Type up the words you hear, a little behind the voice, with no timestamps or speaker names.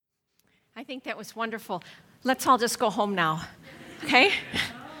I think that was wonderful. Let's all just go home now, okay?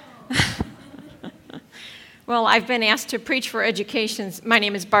 Well, I've been asked to preach for Education. My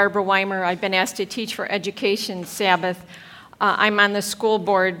name is Barbara Weimer. I've been asked to teach for Education Sabbath. I'm on the school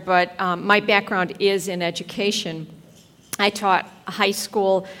board, but my background is in education. I taught high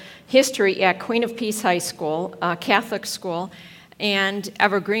school history at Queen of Peace High School, a Catholic school, and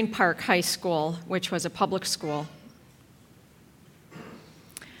Evergreen Park High School, which was a public school.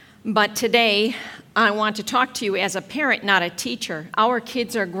 But today, I want to talk to you as a parent, not a teacher. Our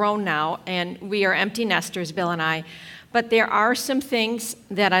kids are grown now, and we are empty nesters, Bill and I. But there are some things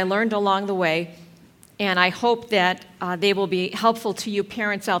that I learned along the way, and I hope that they will be helpful to you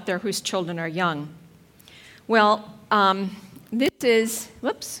parents out there whose children are young. Well, this is,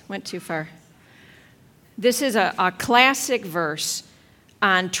 went too far. This is a classic verse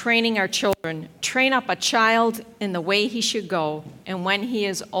on training our children. Train up a child in the way he should go, and when he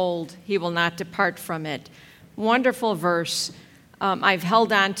is old, he will not depart from it. Wonderful verse. I've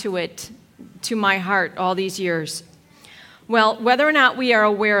held on to it to my heart all these years. Well, whether or not we are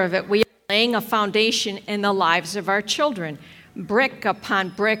aware of it, we are laying a foundation in the lives of our children, brick upon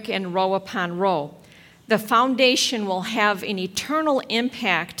brick and row upon row. The foundation will have an eternal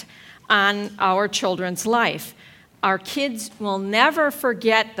impact on our children's life. Our kids will never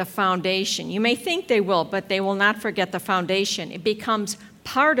forget the foundation. You may think they will, but they will not forget the foundation. It becomes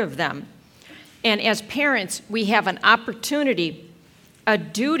part of them. And as parents, we have an opportunity, a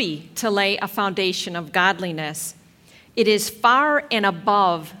duty to lay a foundation of godliness. It is far and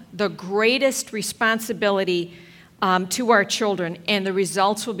above the greatest responsibility to our children, and the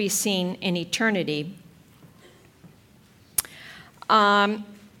results will be seen in eternity.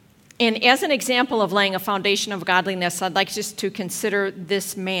 And as an example of laying a foundation of godliness, I'd like just to consider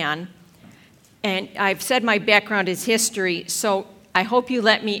this man. And I've said my background is history, so I hope you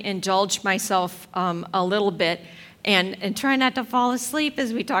let me indulge myself a little bit and try not to fall asleep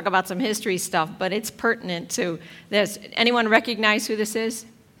as we talk about some history stuff, but it's pertinent to this. Anyone recognize who this is?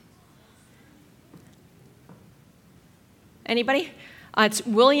 Anybody? It's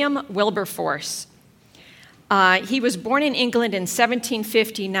William Wilberforce. He was born in England in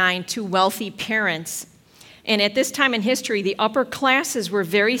 1759 to wealthy parents. And at this time in history, the upper classes were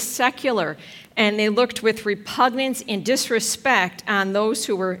very secular, and they looked with repugnance and disrespect on those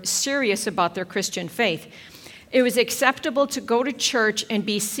who were serious about their Christian faith. It was acceptable to go to church and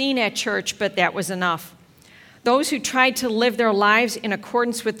be seen at church, but that was enough. Those who tried to live their lives in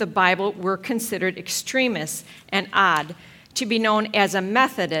accordance with the Bible were considered extremists and odd. To be known as a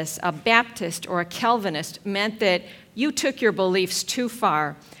Methodist, a Baptist, or a Calvinist meant that you took your beliefs too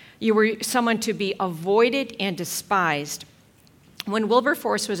far. You were someone to be avoided and despised. When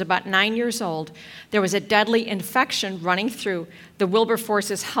Wilberforce was about 9 years old, there was a deadly infection running through the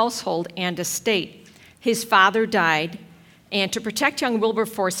Wilberforce's household and estate. His father died, and to protect young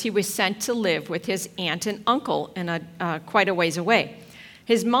Wilberforce, he was sent to live with his aunt and uncle quite a ways away.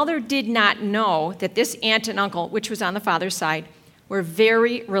 His mother did not know that this aunt and uncle, which was on the father's side, were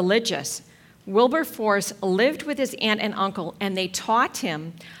very religious. Wilberforce lived with his aunt and uncle, and they taught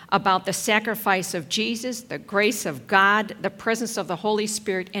him about the sacrifice of Jesus, the grace of God, the presence of the Holy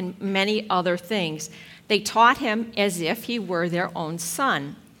Spirit, and many other things. They taught him as if he were their own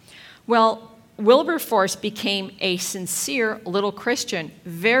son. Well, Wilberforce became a sincere little Christian,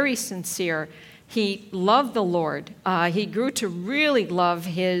 very sincere. He loved the Lord. He grew to really love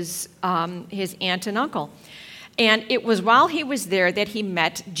his aunt and uncle. And it was while he was there that he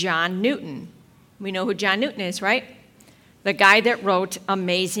met John Newton. We know who John Newton is, right? The guy that wrote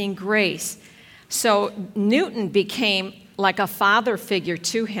Amazing Grace. So Newton became like a father figure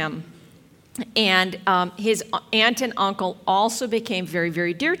to him. And his aunt and uncle also became very,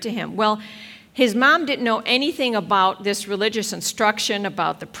 very dear to him. Well, his mom didn't know anything about this religious instruction,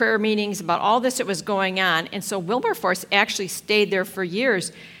 about the prayer meetings, about all this that was going on. And so Wilberforce actually stayed there for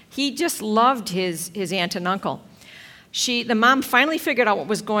years. He just loved his aunt and uncle. The mom finally figured out what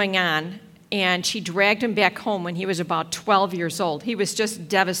was going on, and she dragged him back home when he was about 12 years old. He was just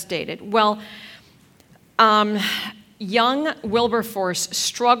devastated. Well, young Wilberforce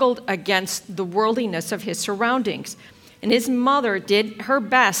struggled against the worldliness of his surroundings. And his mother did her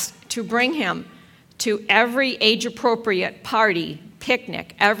best to bring him to every age-appropriate party,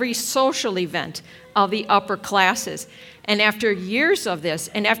 picnic, every social event of the upper classes. And after years of this,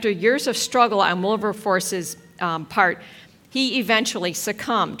 and after years of struggle on Wilberforce's part, he eventually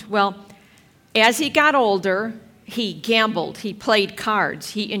succumbed. Well, as he got older, he gambled, he played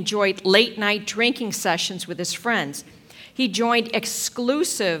cards, he enjoyed late-night drinking sessions with his friends. He joined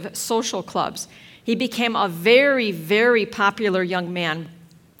exclusive social clubs. He became a very, very popular young man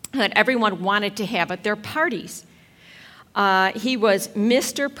that everyone wanted to have at their parties. He was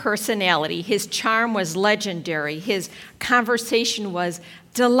Mr. Personality. His charm was legendary. His conversation was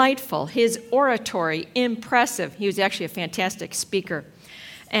delightful. His oratory, impressive. He was actually a fantastic speaker.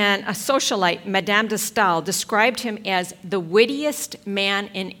 And a socialite, Madame de Staël, described him as the wittiest man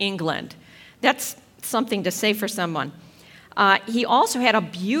in England. That's something to say for someone. He also had a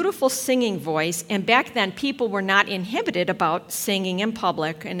beautiful singing voice, and back then people were not inhibited about singing in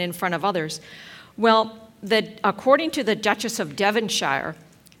public and in front of others. Well, according to the Duchess of Devonshire,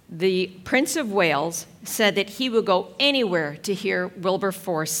 the Prince of Wales said that he would go anywhere to hear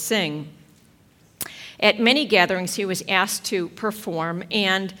Wilberforce sing. At many gatherings, he was asked to perform,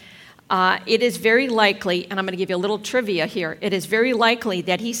 and it is very likely, and I'm going to give you a little trivia here, it is very likely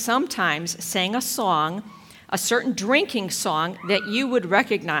that he sometimes sang a song, a certain drinking song, that you would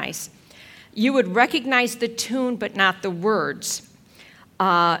recognize. You would recognize the tune, but not the words. In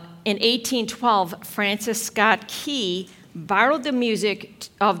 1812, Francis Scott Key borrowed the music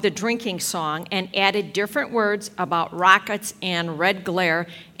of the drinking song and added different words about rockets and red glare,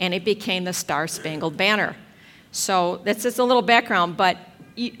 and it became the Star-Spangled Banner. So that's just a little background, but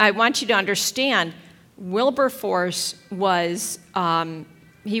I want you to understand Wilberforce was,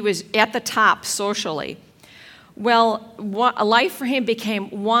 he was at the top socially. Well, life for him became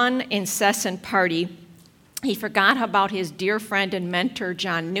one incessant party. He forgot about his dear friend and mentor,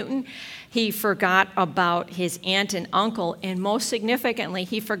 John Newton. He forgot about his aunt and uncle, and most significantly,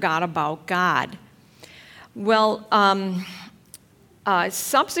 he forgot about God. Well,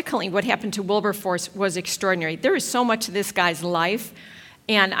 subsequently, what happened to Wilberforce was extraordinary. There is so much to this guy's life,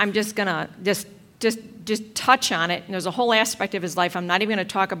 and I'm just going to just touch on it. And there's a whole aspect of his life I'm not even going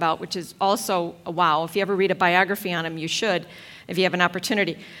to talk about, which is also a wow. If you ever read a biography on him, you should, if you have an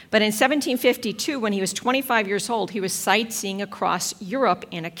opportunity. But in 1752, when he was 25 years old, he was sightseeing across Europe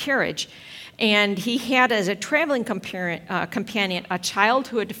in a carriage. And he had as a traveling companion a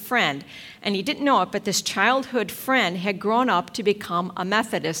childhood friend. And he didn't know it, but this childhood friend had grown up to become a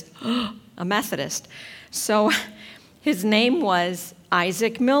Methodist. A Methodist. So his name was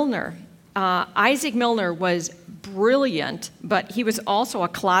Isaac Milner. Isaac Milner was brilliant, but he was also a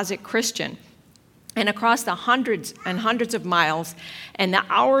closet Christian. And across the hundreds and hundreds of miles and the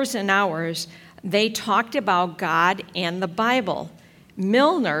hours and hours, they talked about God and the Bible.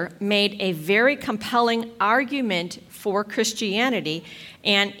 Milner made a very compelling argument for Christianity,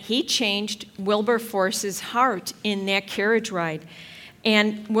 and he changed Wilberforce's heart in that carriage ride.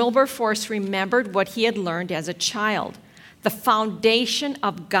 And Wilberforce remembered what he had learned as a child. The foundation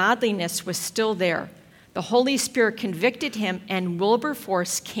of godliness was still there. The Holy Spirit convicted him, and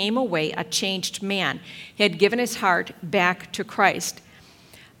Wilberforce came away a changed man. He had given his heart back to Christ.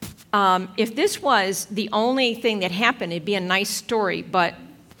 If this was the only thing that happened, it'd be a nice story, but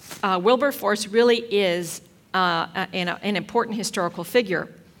Wilberforce really is an important historical figure.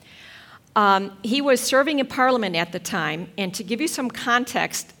 He was serving in Parliament at the time, and to give you some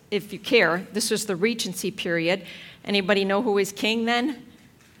context, if you care, this was the Regency period. Anybody know who was king then?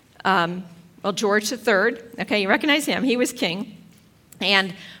 Well, George III, okay, you recognize him, he was king.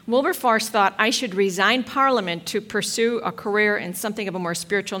 And Wilberforce thought, I should resign Parliament to pursue a career in something of a more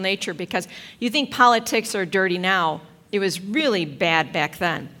spiritual nature, because you think politics are dirty now. It was really bad back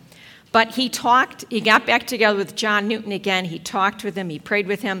then. But he got back together with John Newton again, he talked with him, he prayed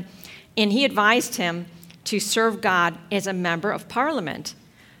with him, and he advised him to serve God as a member of Parliament.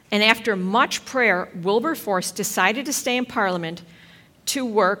 And after much prayer, Wilberforce decided to stay in Parliament to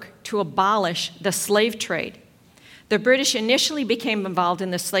work to abolish the slave trade. The British initially became involved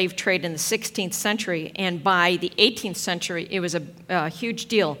in the slave trade in the 16th century, and by the 18th century, it was a huge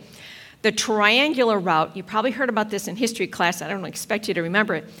deal. The triangular route, you probably heard about this in history class, I don't expect you to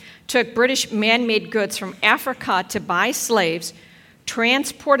remember it, took British man-made goods from Africa to buy slaves,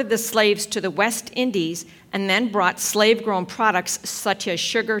 transported the slaves to the West Indies, and then brought slave-grown products such as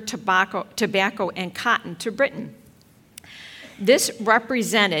sugar, tobacco, and cotton to Britain. This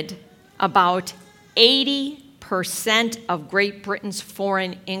represented about 80% of Great Britain's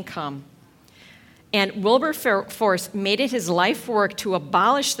foreign income. And Wilberforce made it his life work to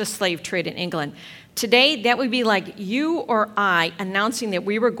abolish the slave trade in England. Today, that would be like you or I announcing that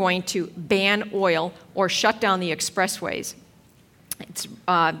we were going to ban oil or shut down the expressways.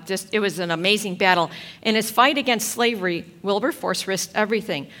 It was an amazing battle. In his fight against slavery, Wilberforce risked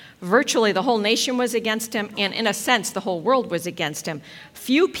everything. Virtually the whole nation was against him, and in a sense, the whole world was against him.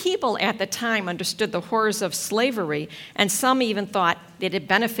 Few people at the time understood the horrors of slavery, and some even thought that it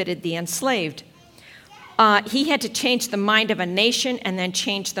benefited the enslaved. He had to change the mind of a nation and then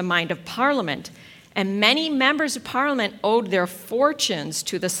change the mind of Parliament. And many members of Parliament owed their fortunes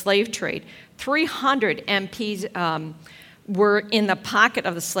to the slave trade. 300 MPs were in the pocket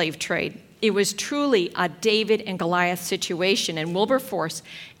of the slave trade. It was truly a David and Goliath situation, and Wilberforce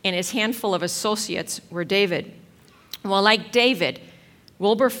and his handful of associates were David. Well, like David,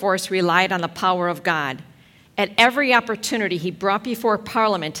 Wilberforce relied on the power of God. At every opportunity, he brought before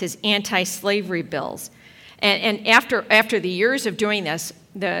Parliament his anti-slavery bills. And after the years of doing this,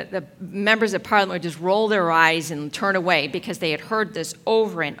 the members of Parliament would just roll their eyes and turn away because they had heard this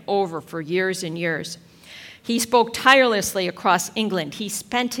over and over for years and years. He spoke tirelessly across England. He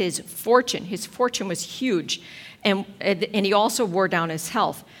spent his fortune. His fortune was huge, and he also wore down his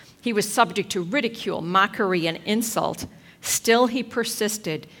health. He was subject to ridicule, mockery, and insult. Still, he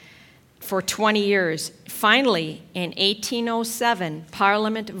persisted for 20 years. Finally, in 1807,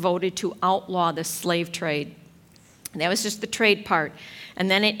 Parliament voted to outlaw the slave trade. And that was just the trade part. And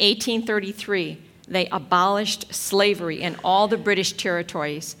then in 1833, they abolished slavery in all the British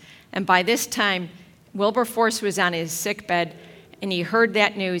territories. And by this time, Wilberforce was on his sickbed, and he heard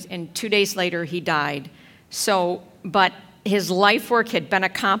that news, and 2 days later, he died. But his life work had been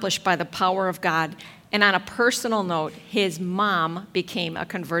accomplished by the power of God. And on a personal note, his mom became a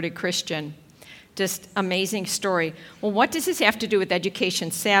converted Christian. Just amazing story. Well, what does this have to do with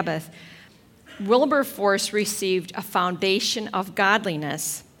Education Sabbath? Wilberforce received a foundation of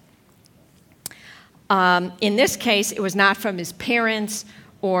godliness. In this case, it was not from his parents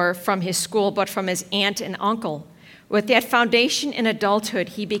or from his school, but from his aunt and uncle. With that foundation in adulthood,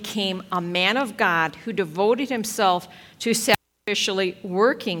 he became a man of God who devoted himself to sacrificially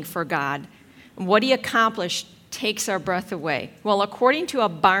working for God. What he accomplished takes our breath away. Well, according to a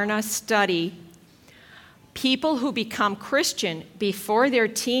Barna study, people who become Christian before their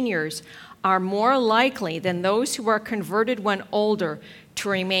teen years are more likely than those who are converted when older to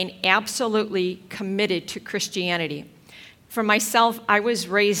remain absolutely committed to Christianity. For myself, I was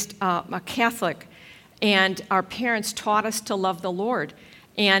raised a Catholic, and our parents taught us to love the Lord.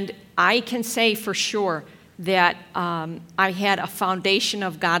 And I can say for sure that I had a foundation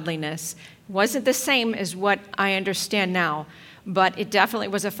of godliness. It wasn't the same as what I understand now, but it definitely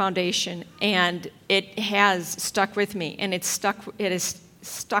was a foundation, and it has stuck with me, and it is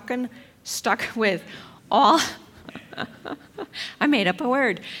stuck with all. I made up a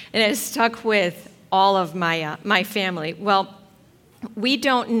word. It has stuck with all of my family. Well, we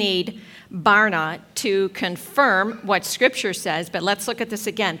don't need Barna to confirm what Scripture says, but let's look at this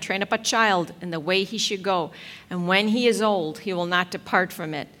again. Train up a child in the way he should go, and when he is old, he will not depart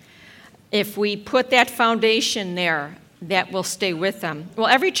from it. If we put that foundation there, that will stay with them. Well,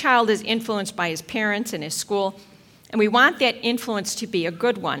 every child is influenced by his parents and his school, and we want that influence to be a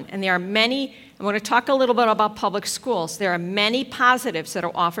good one. And there are many, I want to talk a little bit about public schools. There are many positives that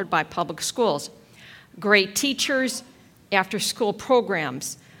are offered by public schools. Great teachers, after-school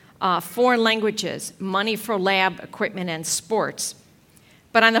programs, foreign languages, money for lab equipment and sports.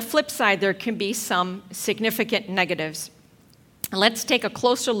 But on the flip side, there can be some significant negatives. Let's take a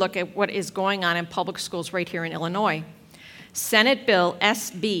closer look at what is going on in public schools right here in Illinois. Senate Bill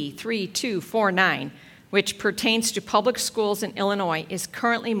SB 3249, which pertains to public schools in Illinois, is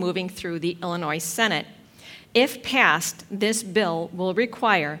currently moving through the Illinois Senate. If passed, this bill will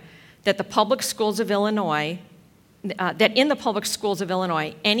require that the public schools of Illinois, that in the public schools of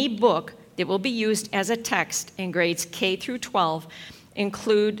Illinois, any book that will be used as a text in grades K through 12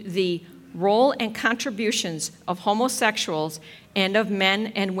 include the role and contributions of homosexuals and of men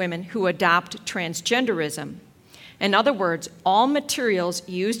and women who adopt transgenderism. In other words, all materials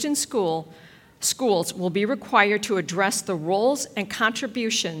used in schools will be required to address the roles and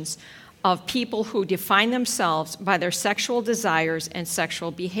contributions of people who define themselves by their sexual desires and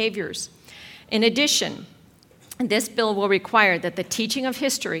sexual behaviors. In addition, this bill will require that the teaching of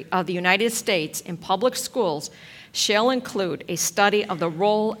history of the United States in public schools shall include a study of the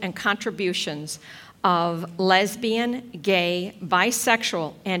role and contributions of lesbian, gay,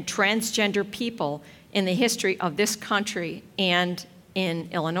 bisexual, and transgender people in the history of this country and in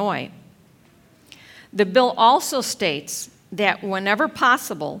Illinois. The bill also states that whenever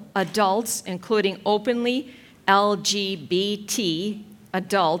possible, adults, including openly LGBT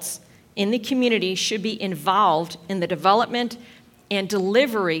adults in the community, should be involved in the development and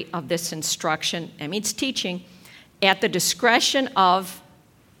delivery of this instruction, that means teaching, at the discretion of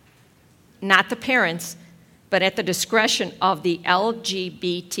not the parents, but at the discretion of the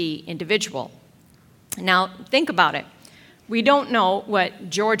LGBT individual. Now, think about it. We don't know what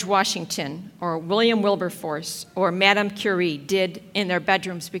George Washington or William Wilberforce or Madame Curie did in their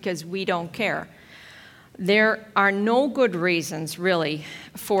bedrooms because we don't care. There are no good reasons, really,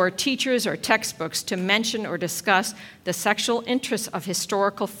 for teachers or textbooks to mention or discuss the sexual interests of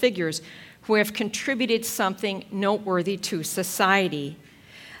historical figures who have contributed something noteworthy to society.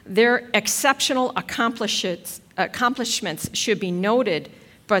 Their exceptional accomplishments should be noted,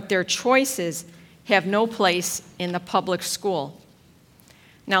 but their choices have no place in the public school.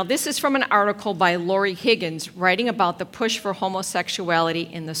 Now, this is from an article by Lori Higgins writing about the push for homosexuality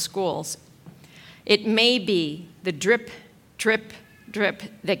in the schools. It may be the drip, drip, drip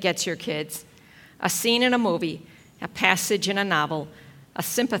that gets your kids, a scene in a movie, a passage in a novel, a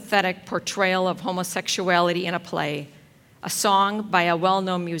sympathetic portrayal of homosexuality in a play, a song by a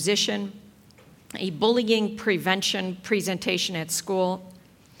well-known musician, a bullying prevention presentation at school,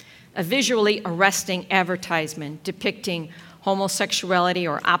 a visually arresting advertisement depicting homosexuality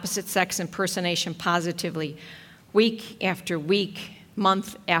or opposite-sex impersonation positively, week after week,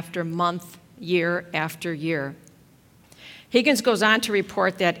 month after month, year after year. Higgins goes on to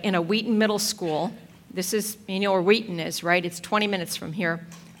report that in a Wheaton Middle School, this is, you know where Wheaton is, right? It's 20 minutes from here.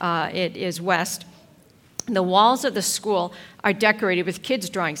 It is west. The walls of the school are decorated with kids'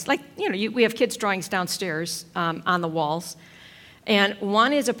 drawings. Like, we have kids' drawings downstairs on the walls. And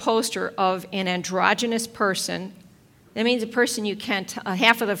one is a poster of an androgynous person. That means a person you can't,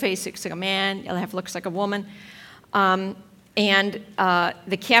 half of the face looks like a man, the other half looks like a woman. And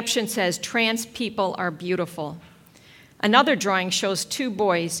the caption says, "Trans people are beautiful." Another drawing shows two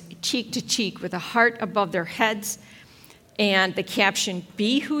boys cheek to cheek with a heart above their heads, and the caption,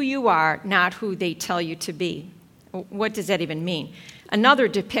 "Be who you are, not who they tell you to be." What does that even mean? Another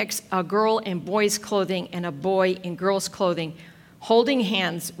depicts a girl in boys' clothing and a boy in girls' clothing holding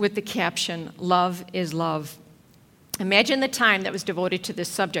hands with the caption, "Love is love." Imagine the time that was devoted to this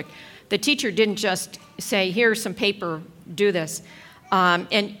subject. The teacher didn't just say, "Here's some paper, do this."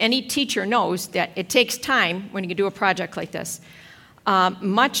 And any teacher knows that it takes time when you do a project like this.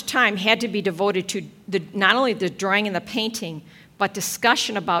 Much time had to be devoted to not only the drawing and the painting, but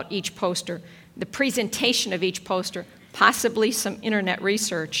discussion about each poster, the presentation of each poster, possibly some internet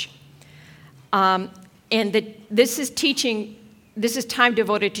research. This is time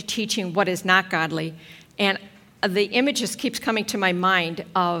devoted to teaching what is not godly. And the image just keeps coming to my mind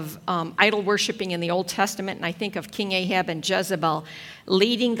of idol worshiping in the Old Testament, and I think of King Ahab and Jezebel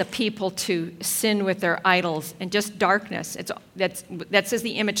leading the people to sin with their idols and just darkness. That's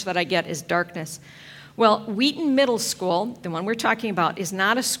the image that I get is darkness. Well, Wheaton Middle School, the one we're talking about, is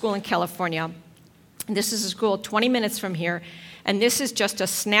not a school in California. This is a school 20 minutes from here, and this is just a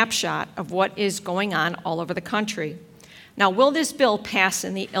snapshot of what is going on all over the country. Now, will this bill pass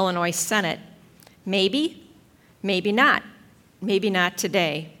in the Illinois Senate? Maybe. Maybe not. Maybe not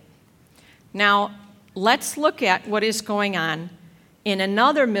today. Now, let's look at what is going on in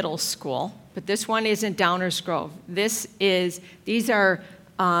another middle school, but this one is in Downers Grove. These are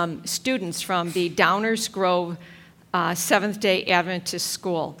students from the Downers Grove Seventh-day Adventist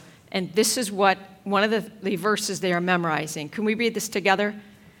School. And this is what one of the verses they are memorizing. Can we read this together?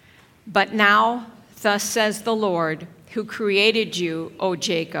 "But now, thus says the Lord, who created you, O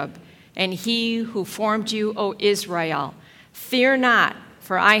Jacob, and he who formed you, O Israel, fear not,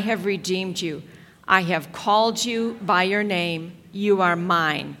 for I have redeemed you. I have called you by your name. You are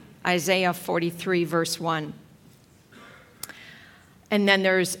mine." Isaiah 43, verse 1. And then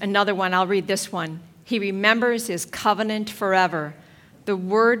there's another one. I'll read this one. "He remembers his covenant forever, the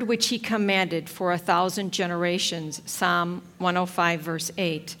word which he commanded for 1,000 generations." Psalm 105, verse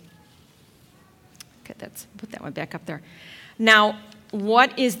 8. Okay, put that one back up there. Now,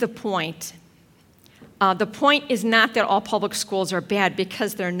 what is the point? The point is not that all public schools are bad,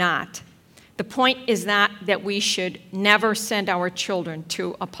 because they're not. The point is not that we should never send our children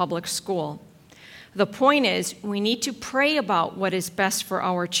to a public school. The point is we need to pray about what is best for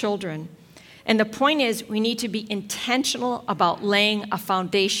our children. And the point is we need to be intentional about laying a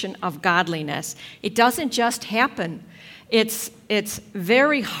foundation of godliness. It doesn't just happen. It's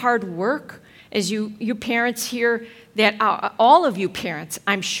very hard work. As you parents here, that all of you parents,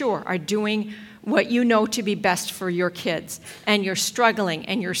 I'm sure, are doing what you know to be best for your kids. And you're struggling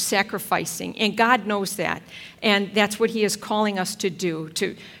and you're sacrificing. And God knows that. And that's what he is calling us to do,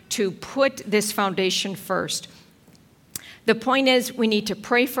 to put this foundation first. The point is we need to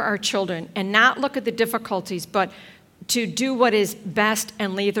pray for our children and not look at the difficulties, but to do what is best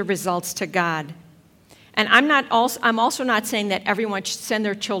and leave the results to God. And I'm also not saying that everyone should send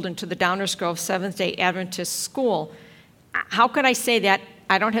their children to the Downers Grove Seventh-day Adventist School. How could I say that?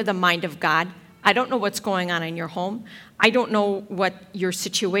 I don't have the mind of God. I don't know what's going on in your home. I don't know what your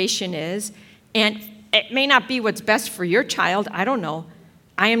situation is. And it may not be what's best for your child. I don't know.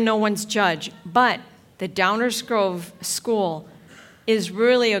 I am no one's judge. But the Downers Grove School is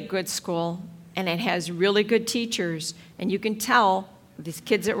really a good school, and it has really good teachers. And you can tell these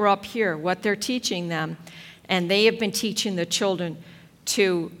kids that were up here what they're teaching them. And they have been teaching the children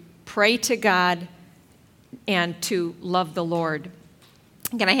to pray to God and to love the Lord.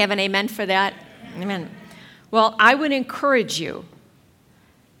 Can I have an amen for that? Amen. Well, I would encourage you,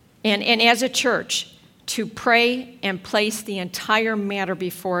 and as a church, to pray and place the entire matter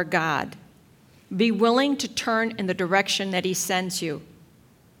before God. Be willing to turn in the direction that He sends you.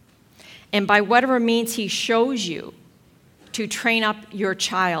 And by whatever means He shows you, to train up your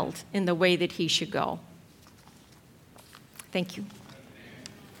child in the way that he should go. Thank you.